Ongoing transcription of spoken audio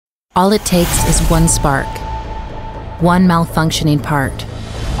All it takes is one spark, one malfunctioning part,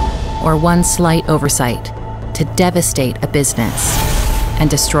 or one slight oversight to devastate a business and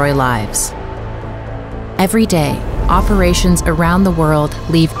destroy lives. Every day, operations around the world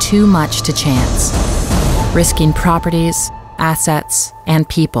leave too much to chance, risking properties, assets, and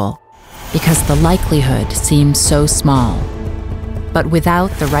people because the likelihood seems so small. But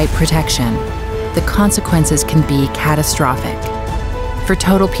without the right protection, the consequences can be catastrophic. For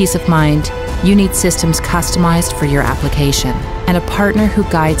total peace of mind, you need systems customized for your application and a partner who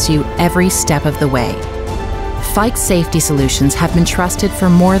guides you every step of the way. Fike safety solutions have been trusted for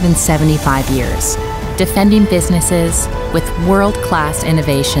more than 75 years, defending businesses with world-class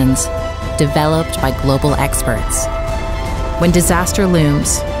innovations developed by global experts. When disaster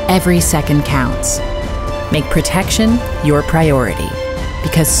looms, every second counts. Make protection your priority,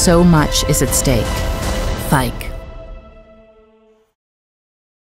 because so much is at stake. Fike.